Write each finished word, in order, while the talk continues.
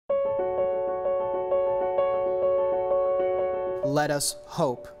Let us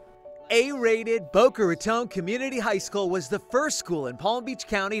hope. A-rated Boca Raton Community High School was the first school in Palm Beach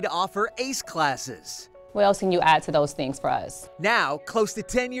County to offer ACE classes. What else can you add to those things for us? Now, close to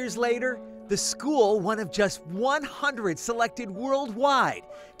 10 years later, the school, one of just 100 selected worldwide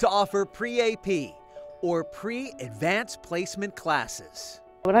to offer pre-AP or pre-advanced placement classes.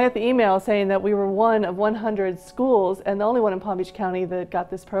 When I got the email saying that we were one of 100 schools and the only one in Palm Beach County that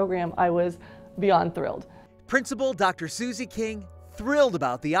got this program, I was beyond thrilled. Principal Dr. Susie King thrilled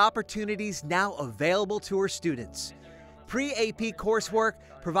about the opportunities now available to her students. Pre-AP coursework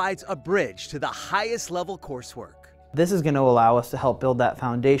provides a bridge to the highest level coursework. This is going to allow us to help build that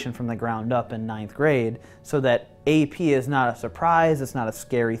foundation from the ground up in 9th grade so that AP is not a surprise, it's not a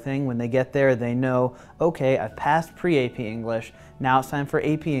scary thing. When they get there, they know, okay, I've passed pre-AP English, now it's time for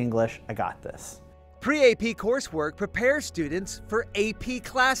AP English, I got this. Pre-AP coursework prepares students for AP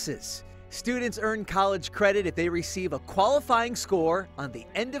classes. Students earn college credit if they receive a qualifying score on the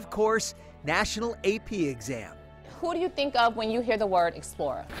end of course National AP exam. Who do you think of when you hear the word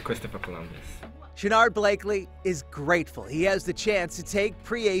explorer? Christopher Columbus. Shenard Blakely is grateful he has the chance to take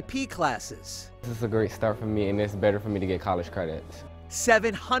pre-AP classes. This is a great start for me, and it's better for me to get college credits.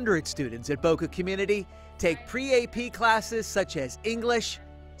 700 students at Boca Community take pre-AP classes such as English,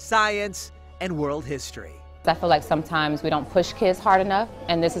 science, and world history. I feel like sometimes we don't push kids hard enough,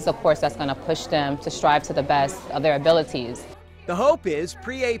 and this is a course that's going to push them to strive to the best of their abilities. The hope is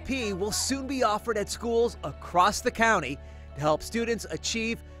pre-AP will soon be offered at schools across the county to help students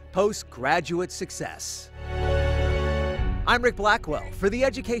achieve postgraduate success. I'm Rick Blackwell for the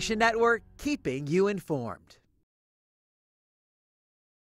Education Network, keeping you informed.